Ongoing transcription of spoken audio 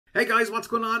Hey guys, what's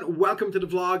going on? Welcome to the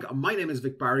vlog. My name is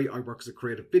Vic Barry. I work as a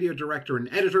creative video director and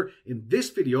editor. In this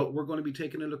video, we're going to be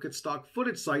taking a look at stock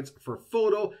footage sites for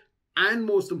photo and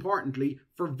most importantly,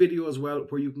 for video as well,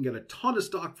 where you can get a ton of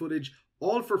stock footage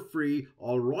all for free,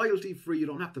 all royalty free. You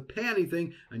don't have to pay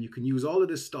anything and you can use all of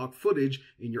this stock footage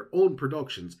in your own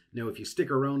productions. Now, if you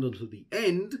stick around until the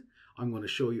end, I'm going to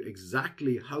show you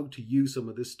exactly how to use some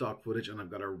of this stock footage, and I've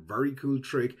got a very cool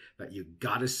trick that you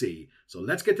gotta see. So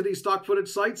let's get to these stock footage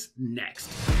sites next.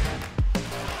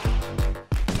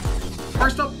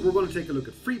 First up, we're going to take a look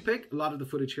at freepik. A lot of the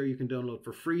footage here you can download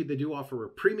for free. They do offer a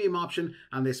premium option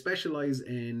and they specialize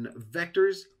in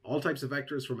vectors, all types of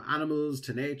vectors from animals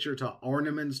to nature to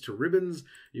ornaments to ribbons.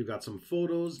 You've got some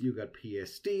photos, you've got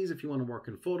PSDs if you want to work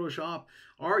in Photoshop,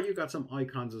 or you've got some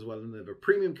icons as well, and they have a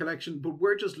premium collection, but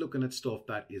we're just looking at stuff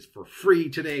that is for free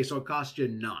today, so it costs you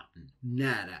nothing,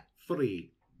 nada,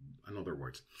 free, in other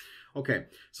words. Okay,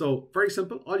 so very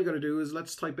simple. All you got to do is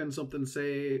let's type in something,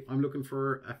 say I'm looking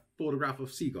for a photograph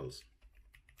of seagulls,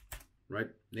 right?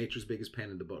 Nature's biggest pain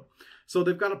in the butt. So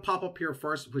they've got a pop up here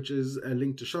first, which is a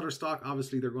link to Shutterstock.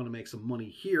 Obviously, they're going to make some money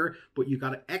here, but you got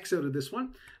to X out of this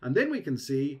one. And then we can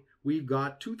see we've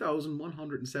got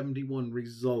 2,171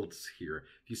 results here.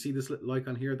 If you see this little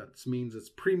icon here, that means it's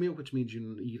premium, which means you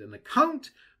need an account.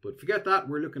 But forget that,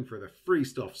 we're looking for the free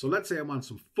stuff. So let's say I want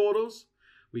some photos.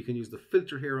 We can use the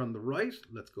filter here on the right.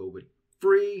 Let's go with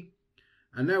free.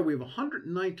 And now we have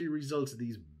 190 results of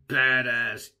these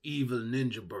badass evil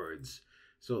ninja birds.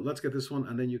 So let's get this one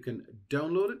and then you can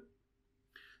download it.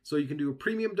 So you can do a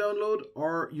premium download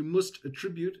or you must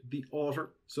attribute the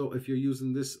author. So if you're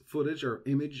using this footage or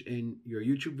image in your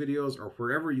YouTube videos or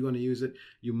wherever you're going to use it,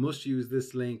 you must use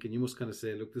this link and you must kind of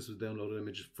say, look, this was downloaded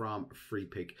image from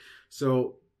freepik.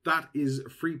 So that is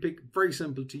freepik. Very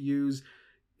simple to use.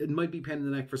 It might be pain in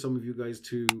the neck for some of you guys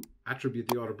to attribute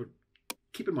the author, but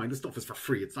keep in mind, this stuff is for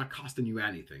free. It's not costing you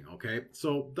anything, okay?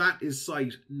 So that is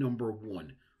site number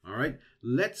one, all right?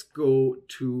 Let's go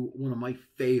to one of my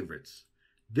favorites.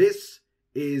 This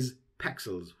is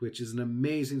Pexels, which is an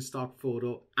amazing stock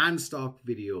photo and stock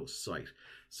video site.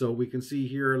 So we can see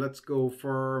here, let's go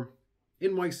for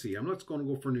NYC. I'm not going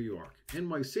to go for New York.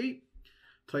 NYC.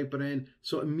 Type it in.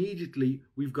 So immediately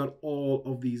we've got all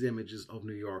of these images of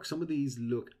New York. Some of these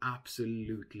look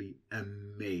absolutely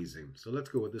amazing. So let's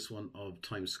go with this one of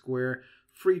Times Square.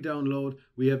 Free download.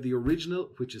 We have the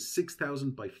original, which is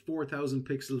 6,000 by 4,000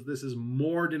 pixels. This is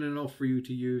more than enough for you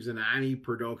to use in any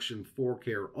production,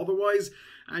 4K or otherwise.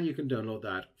 And you can download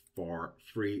that for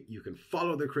free. You can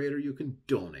follow the creator. You can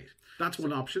donate. That's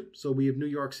one option. So we have New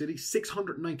York City,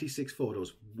 696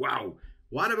 photos. Wow.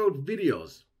 What about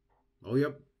videos? Oh,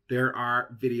 yep, there are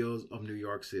videos of New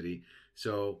York City.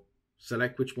 So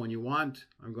select which one you want.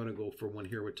 I'm going to go for one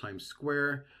here with Times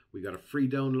Square. We got a free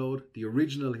download. The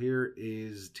original here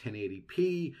is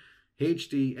 1080p,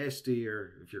 HD, SD,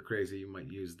 or if you're crazy, you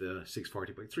might use the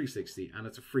 640 by 360, and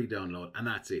it's a free download, and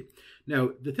that's it.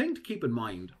 Now, the thing to keep in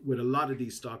mind with a lot of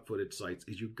these stock footage sites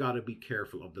is you've got to be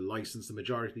careful of the license. The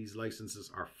majority of these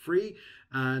licenses are free,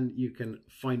 and you can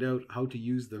find out how to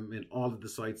use them in all of the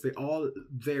sites. They all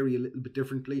vary a little bit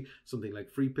differently. Something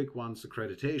like freepik wants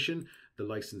accreditation. The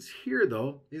license here,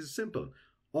 though, is simple.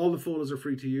 All the photos are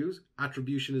free to use.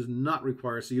 Attribution is not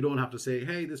required, so you don't have to say,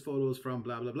 hey, this photo is from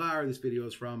blah, blah, blah, or this video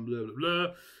is from blah, blah, blah.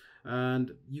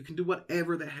 And you can do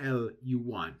whatever the hell you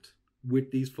want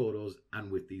with these photos and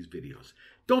with these videos.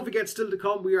 Don't forget, still to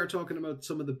come, we are talking about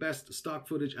some of the best stock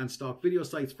footage and stock video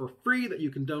sites for free that you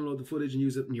can download the footage and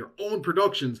use it in your own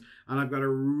productions. And I've got a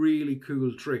really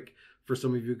cool trick for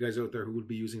some of you guys out there who will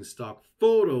be using stock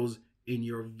photos in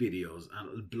your videos, and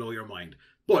it'll blow your mind.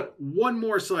 But one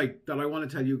more site that I want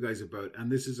to tell you guys about,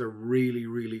 and this is a really,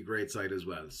 really great site as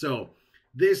well. So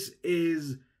this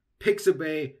is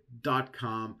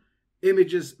pixabay.com.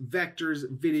 Images,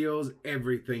 vectors, videos,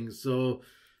 everything. So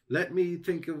let me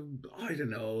think of, I don't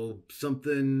know,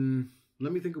 something.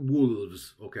 Let me think of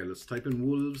wolves. Okay, let's type in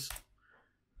wolves.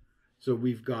 So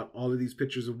we've got all of these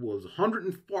pictures of wolves.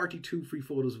 142 free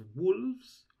photos of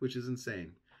wolves, which is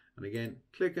insane. And again,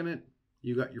 click on it.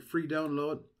 You got your free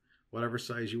download, whatever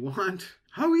size you want.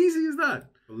 How easy is that?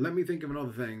 Let me think of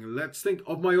another thing. Let's think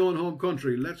of my own home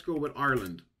country. Let's go with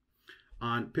Ireland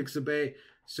on Pixabay.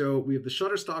 So we have the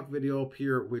Shutterstock video up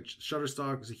here, which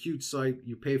Shutterstock is a huge site.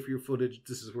 You pay for your footage.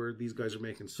 This is where these guys are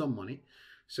making some money.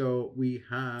 So we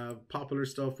have popular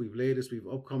stuff. We've latest, we've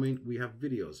upcoming, we have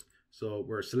videos. So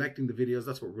we're selecting the videos.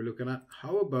 That's what we're looking at.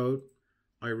 How about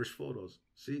Irish photos?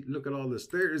 See, look at all this.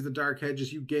 There is the Dark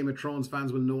Hedges. You Game of Thrones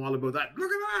fans will know all about that.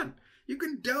 Look at that. You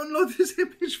can download this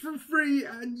image for free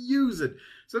and use it.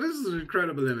 So this is an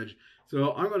incredible image.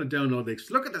 So I'm going to download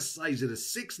this. Look at the size of it.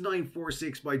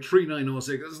 6946 by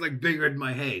 3906. It's like bigger than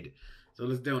my head. So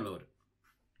let's download it.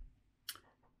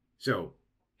 So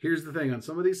here's the thing. On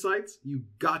some of these sites, you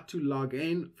got to log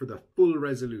in for the full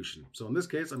resolution. So in this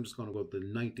case, I'm just going to go to the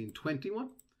 1920 one.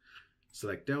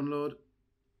 Select download.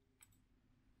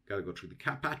 Got to go through the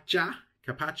CAPTCHA,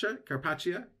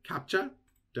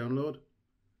 download.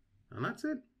 And that's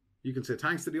it. You can say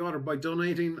thanks to the author by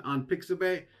donating on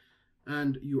Pixabay,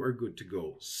 and you are good to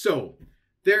go. So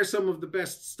there's some of the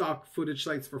best stock footage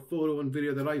sites for photo and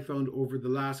video that I found over the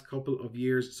last couple of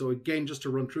years. So again, just to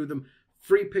run through them,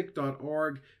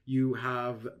 freepik.org, you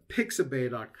have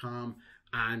pixabay.com,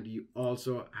 and you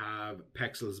also have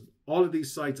Pexels. All of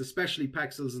these sites, especially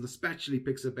Pexels and especially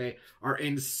Pixabay, are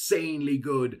insanely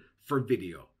good for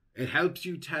video. It helps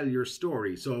you tell your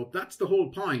story. So that's the whole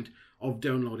point of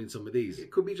downloading some of these. It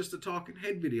could be just a talking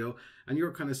head video and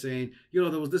you're kind of saying, you know,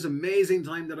 there was this amazing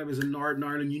time that I was in Northern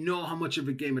Ireland. You know how much of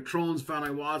a Game of Thrones fan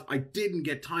I was. I didn't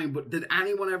get time, but did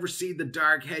anyone ever see the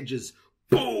Dark Hedges?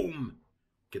 Boom!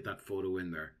 Get that photo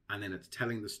in there. And then it's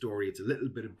telling the story. It's a little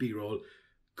bit of B-roll,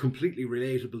 completely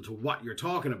relatable to what you're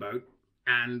talking about.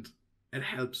 And it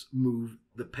helps move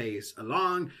the pace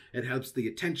along. It helps the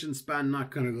attention span not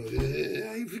kind of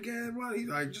go, I forget what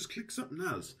I just click something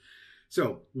else.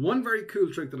 So one very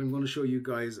cool trick that I'm going to show you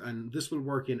guys, and this will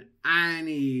work in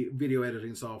any video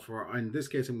editing software. In this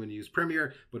case, I'm going to use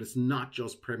Premiere, but it's not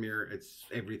just Premiere, it's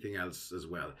everything else as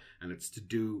well. And it's to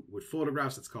do with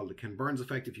photographs. It's called the Ken Burns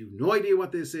effect. If you've no idea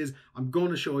what this is, I'm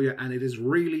going to show you, and it is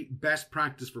really best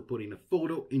practice for putting a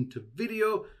photo into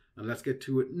video. And let's get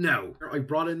to it now. I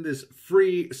brought in this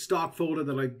free stock photo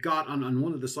that I got on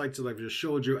one of the sites that I've just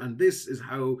showed you. And this is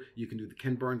how you can do the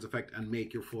Ken Burns effect and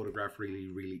make your photograph really,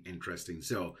 really interesting.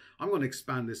 So I'm going to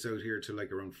expand this out here to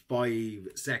like around 5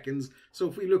 seconds. So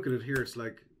if we look at it here, it's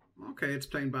like, okay, it's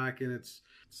playing back and it's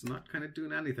not kind of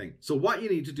doing anything. So what you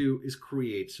need to do is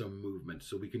create some movement.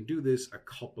 So we can do this a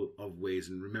couple of ways.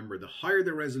 And remember, the higher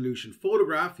the resolution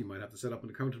photograph, you might have to set up an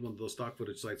account on one of those stock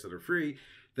footage sites that are free,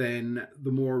 then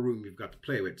the more room you've got to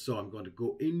play with. So I'm going to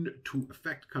go into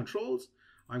Effect Controls.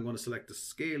 I'm going to select the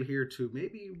scale here to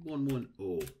maybe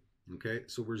 110. Okay,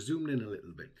 so we're zooming in a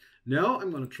little bit. Now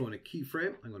I'm going to throw in a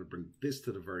keyframe. I'm going to bring this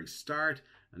to the very start.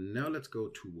 And now let's go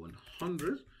to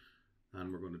 100.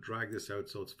 And we're going to drag this out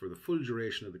so it's for the full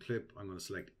duration of the clip. I'm going to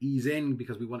select ease in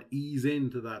because we want to ease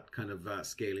into that kind of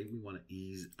scaling. We want to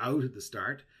ease out at the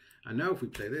start. And now if we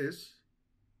play this,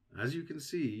 as you can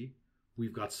see,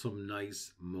 we've got some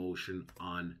nice motion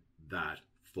on that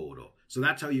photo. So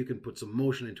that's how you can put some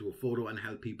motion into a photo and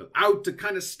help people out to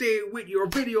kind of stay with your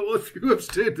video if you have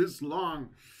stayed this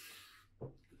long.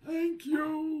 Thank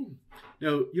you.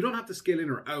 Now, you don't have to scale in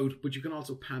or out, but you can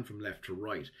also pan from left to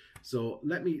right. So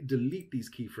let me delete these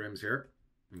keyframes here.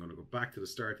 I'm going to go back to the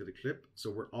start of the clip. So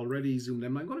we're already zoomed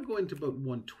in. I'm going to go into about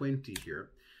 120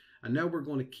 here. And now we're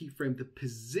going to keyframe the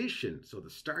position. So the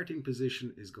starting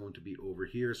position is going to be over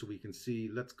here. So we can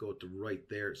see, let's go to right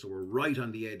there. So we're right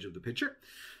on the edge of the picture.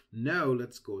 Now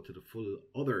let's go to the full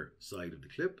other side of the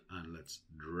clip and let's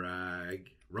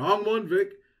drag, wrong one,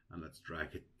 Vic. And let's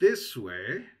drag it this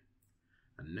way.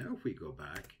 And now if we go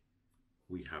back,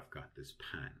 we have got this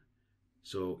pan.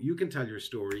 So you can tell your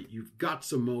story. You've got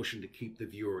some motion to keep the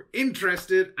viewer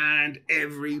interested and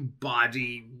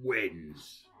everybody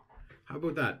wins. How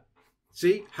about that?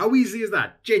 See, how easy is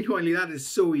that? Genuinely, that is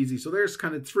so easy. So there's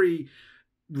kind of 3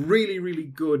 really, really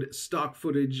good stock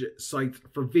footage sites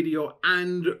for video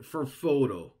and for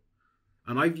photo.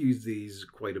 And I've used these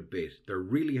quite a bit. They're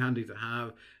really handy to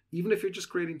have. Even if you're just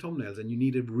creating thumbnails and you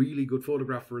need a really good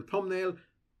photograph for a thumbnail,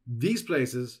 these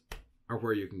places are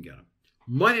where you can get them.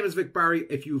 My name is Vic Barry.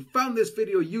 If you found this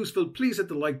video useful, please hit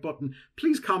the like button.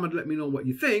 Please comment, let me know what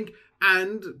you think.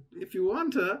 And if you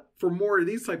want to, for more of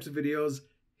these types of videos,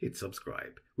 hit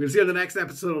subscribe. We'll see you in the next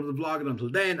episode of the vlog. And until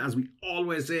then, as we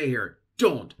always say here,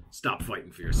 don't stop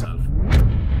fighting for yourself.